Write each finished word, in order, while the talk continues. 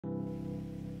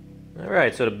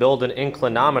Alright, so to build an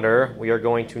inclinometer, we are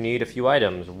going to need a few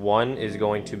items. One is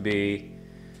going to be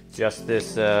just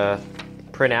this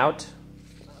printout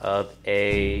of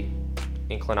a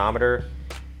inclinometer.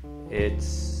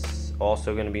 It's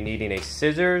also going to be needing a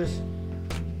scissors,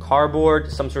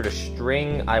 cardboard, some sort of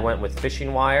string. I went with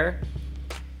fishing wire,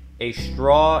 a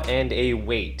straw, and a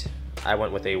weight. I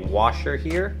went with a washer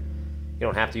here. You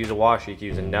don't have to use a washer, you can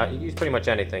use a nut, you can use pretty much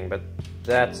anything, but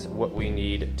that's what we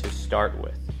need to start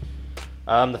with.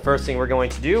 The first thing we're going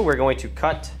to do, we're going to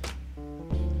cut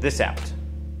this out.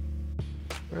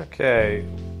 Okay,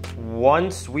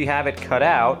 once we have it cut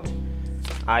out,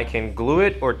 I can glue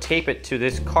it or tape it to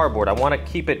this cardboard. I want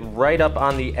to keep it right up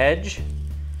on the edge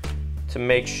to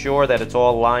make sure that it's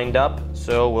all lined up.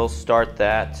 So we'll start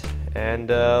that and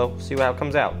see how it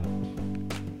comes out.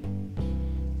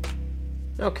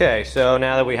 Okay, so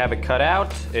now that we have it cut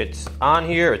out, it's on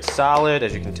here, it's solid,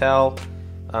 as you can tell.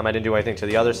 I didn't do anything to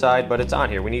the other side, but it's on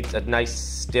here. We need a nice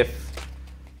stiff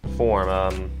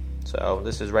form. So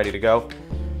this is ready to go.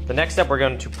 The next step, we're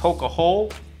going to poke a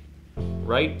hole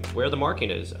right where the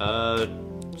marking is.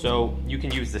 So you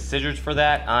can use the scissors for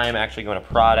that. I'm actually going to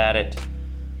prod at it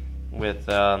with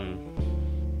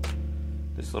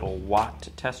this little watt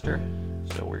tester.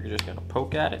 So we're just going to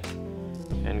poke at it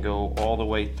and go all the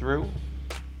way through.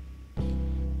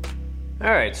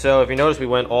 Alright, so if you notice we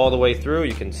went all the way through,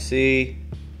 you can see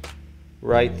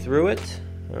right through it.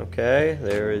 Okay,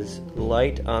 there is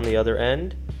light on the other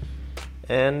end.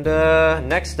 And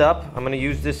next up, I'm going to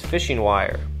use this fishing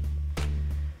wire.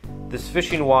 This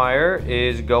fishing wire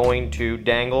is going to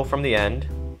dangle from the end.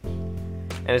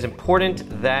 And it's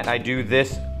important that I do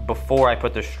this before I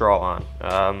put the straw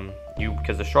on.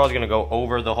 Because the straw is going to go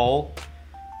over the hole.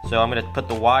 So I'm going to put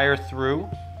the wire through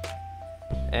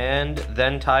and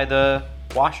then tie the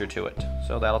washer to it.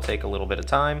 So that'll take a little bit of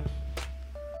time.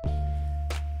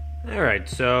 Alright,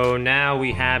 so now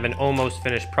we have an almost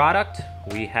finished product.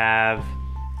 We have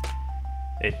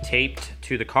it taped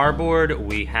to the cardboard.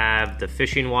 We have the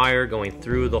fishing wire going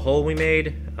through the hole we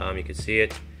made. You can see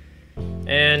it.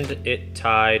 And it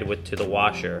tied to the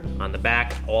washer. On the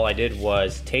back, all I did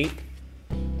was tape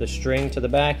the string to the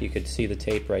back. You could see the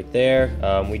tape right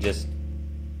there. We just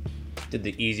did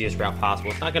the easiest route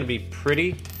possible. It's not going to be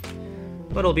pretty,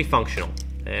 but it'll be functional.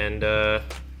 And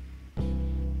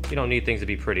you don't need things to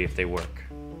be pretty if they work.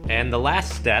 And the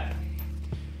last step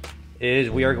is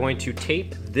we are going to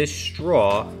tape this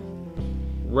straw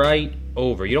right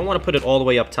over. You don't want to put it all the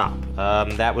way up top.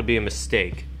 That would be a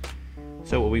mistake.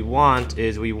 So what we want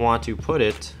is we want to put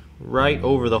it right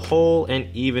over the hole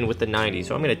and even with the 90.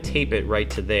 So I'm going to tape it right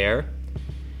to there.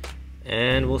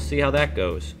 And we'll see how that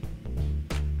goes.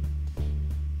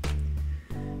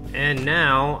 And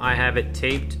now I have it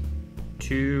taped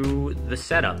to the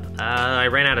setup. I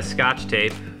ran out of Scotch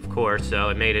tape, of course, so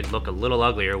it made it look a little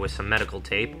uglier with some medical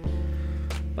tape.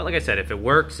 But like I said, if it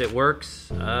works, it works.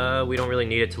 We don't really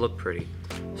need it to look pretty.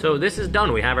 So this is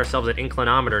done. We have ourselves an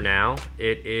inclinometer now.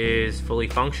 It is fully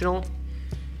functional.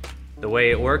 The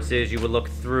way it works is you would look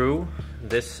through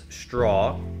this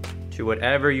straw to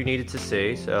whatever you needed to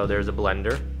see. So there's a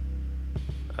blender.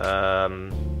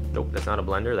 Nope, that's not a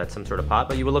blender, that's some sort of pot.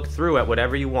 But you would look through at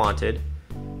whatever you wanted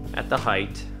at the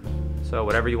height. So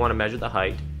whatever you want to measure the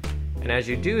height. And as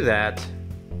you do that,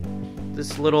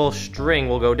 this little string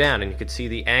will go down and you can see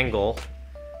the angle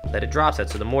that it drops at.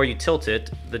 So the more you tilt it,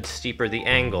 the steeper the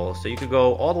angle. So you could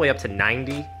go all the way up to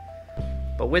 90.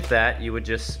 But with that, you would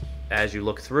just, as you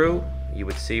look through, you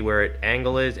would see where its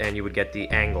angle is and you would get the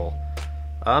angle.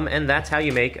 And that's how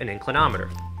you make an inclinometer.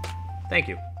 Thank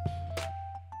you.